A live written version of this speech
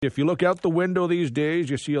If you look out the window these days,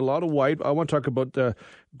 you see a lot of white. I want to talk about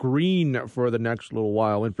green for the next little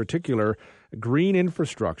while. In particular, green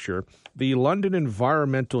infrastructure. The London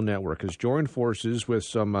Environmental Network has joined forces with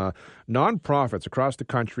some nonprofits across the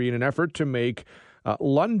country in an effort to make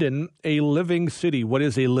London a living city. What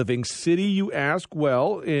is a living city, you ask?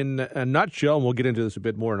 Well, in a nutshell, and we'll get into this a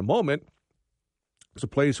bit more in a moment, it's a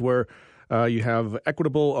place where you have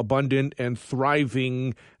equitable, abundant, and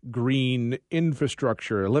thriving green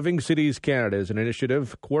infrastructure. Living Cities Canada is an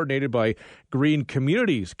initiative coordinated by Green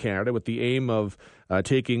Communities Canada with the aim of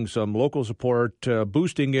taking some local support,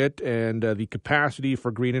 boosting it, and the capacity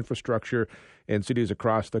for green infrastructure in cities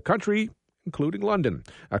across the country, including London.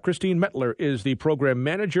 Christine Mettler is the program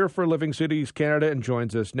manager for Living Cities Canada and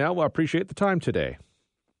joins us now. I appreciate the time today.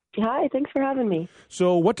 Hi, thanks for having me.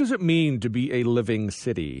 So what does it mean to be a living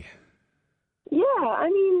city? Yeah, I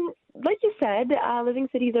mean, like you said, living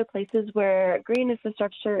cities are places where green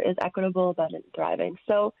infrastructure is equitable, abundant, and thriving.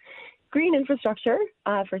 So green infrastructure,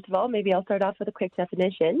 first of all, maybe I'll start off with a quick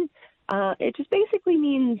definition. It just basically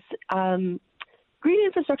means green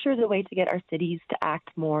infrastructure is a way to get our cities to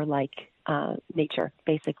act more like nature,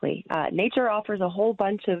 basically. Nature offers a whole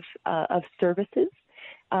bunch of services.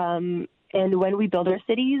 And when we build our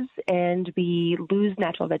cities and we lose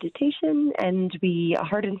natural vegetation and we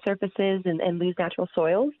harden surfaces and lose natural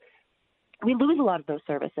soils, we lose a lot of those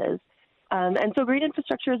services. And so green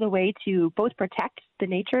infrastructure is a way to both protect the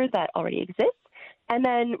nature that already exists and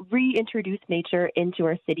then reintroduce nature into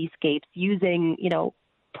our cityscapes using,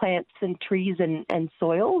 plants and trees and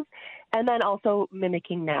soils, and then also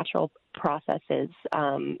mimicking natural processes,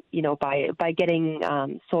 by getting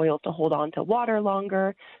soil to hold on to water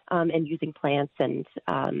longer, and using plants and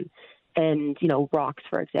rocks,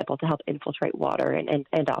 for example, to help infiltrate water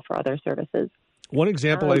and offer other services. One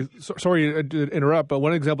example, sorry to interrupt, but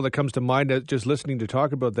one example that comes to mind just listening to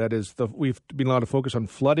talk about that is we've been a lot of focus on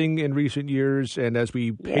flooding in recent years, and as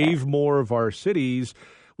we pave more of our cities,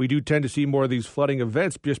 we do tend to see more of these flooding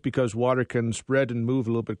events just because water can spread and move a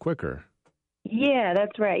little bit quicker. Yeah,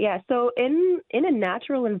 that's right. Yeah. So in a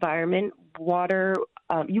natural environment, water,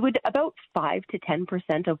 you would about 5 to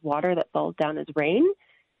 10% of water that falls down as rain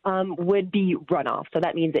would be runoff. So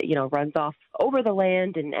that means it, runs off over the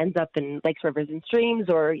land and ends up in lakes, rivers, and streams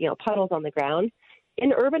or, puddles on the ground.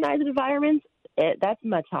 In urbanized environments, that's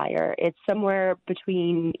much higher. It's somewhere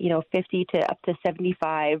between, 50 to up to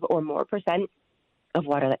 75 or more percent of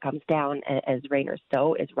water that comes down as rain or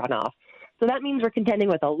snow is runoff. So that means we're contending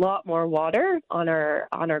with a lot more water on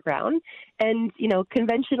our ground. And,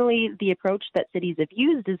 conventionally, the approach that cities have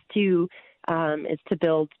used is to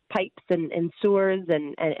build pipes and sewers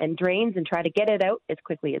and drains and try to get it out as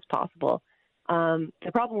quickly as possible.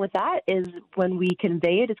 The problem with that is when we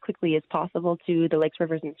convey it as quickly as possible to the lakes,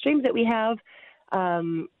 rivers, and streams that we have,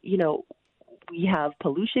 we have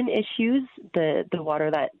pollution issues, the water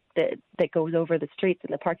that goes over the streets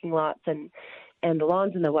and the parking lots and the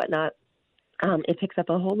lawns and the whatnot. It picks up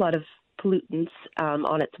a whole lot of pollutants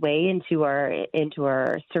on its way into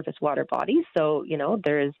our surface water bodies. So,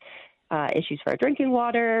 there's issues for our drinking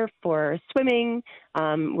water, for swimming.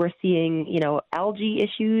 We're seeing, algae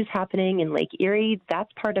issues happening in Lake Erie.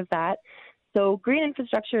 That's part of that. So green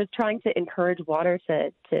infrastructure is trying to encourage water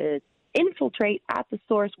to infiltrate at the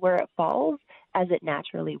source where it falls as it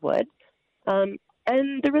naturally would.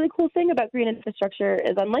 And the really cool thing about green infrastructure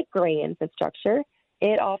is, unlike gray infrastructure,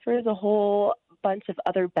 it offers a whole bunch of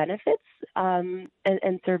other benefits and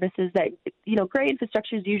services that, gray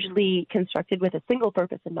infrastructure is usually constructed with a single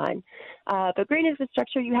purpose in mind. But green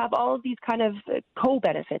infrastructure, you have all of these kind of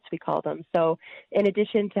co-benefits, we call them. So in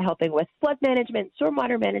addition to helping with flood management,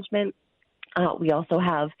 stormwater management, we also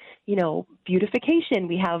have, beautification.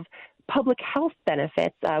 We have public health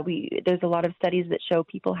benefits. There's a lot of studies that show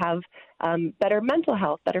people have better mental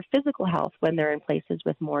health, better physical health when they're in places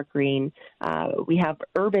with more green. We have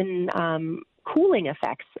urban cooling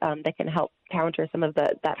effects that can help counter some of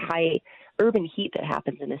that high urban heat that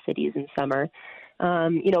happens in the cities in summer.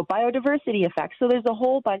 Biodiversity effects. So there's a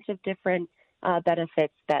whole bunch of different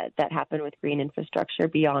benefits that happen with green infrastructure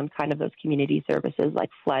beyond kind of those community services like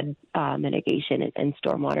flood mitigation and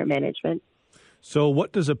stormwater management. So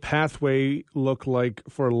what does a pathway look like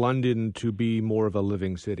for London to be more of a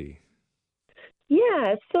living city?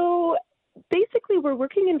 Yeah, so basically we're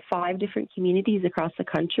working in 5 different communities across the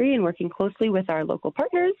country and working closely with our local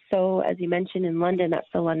partners. So as you mentioned in London, that's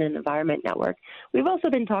the London Environment Network. We've also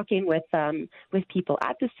been talking with people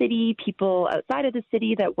at the city, people outside of the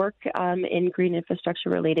city that work in green infrastructure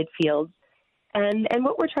related fields. And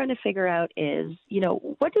what we're trying to figure out is,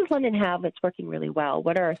 what does London have that's working really well?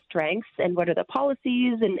 What are our strengths, and what are the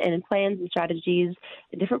policies and plans and strategies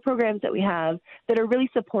and different programs that we have that are really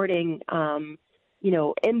supporting,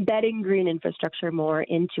 embedding green infrastructure more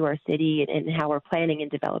into our city and how we're planning and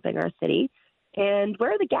developing our city? And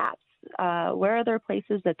where are the gaps? Where are there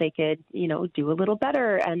places that they could, do a little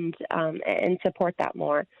better and support that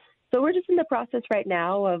more? So we're just in the process right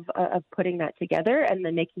now of putting that together and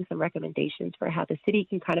then making some recommendations for how the city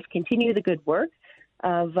can kind of continue the good work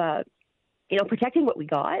of, protecting what we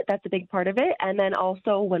got. That's a big part of it. And then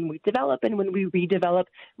also when we develop and when we redevelop,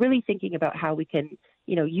 really thinking about how we can,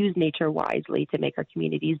 use nature wisely to make our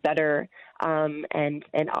communities better and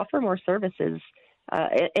offer more services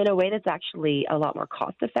in a way that's actually a lot more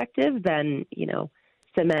cost effective than,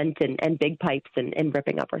 cement and big pipes and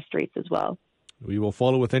ripping up our streets as well. We will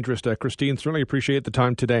follow with interest. Christine, certainly appreciate the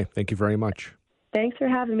time today. Thank you very much. Thanks for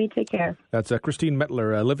having me. Take care. That's Christine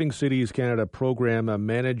Mettler, Living Cities Canada Program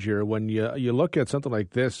Manager. When you look at something like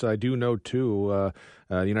this, I do know, too,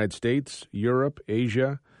 the United States, Europe,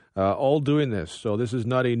 Asia, all doing this. So this is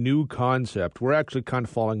not a new concept. We're actually kind of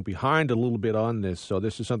falling behind a little bit on this. So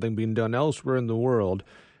this is something being done elsewhere in the world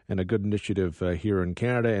and a good initiative here in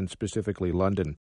Canada and specifically London.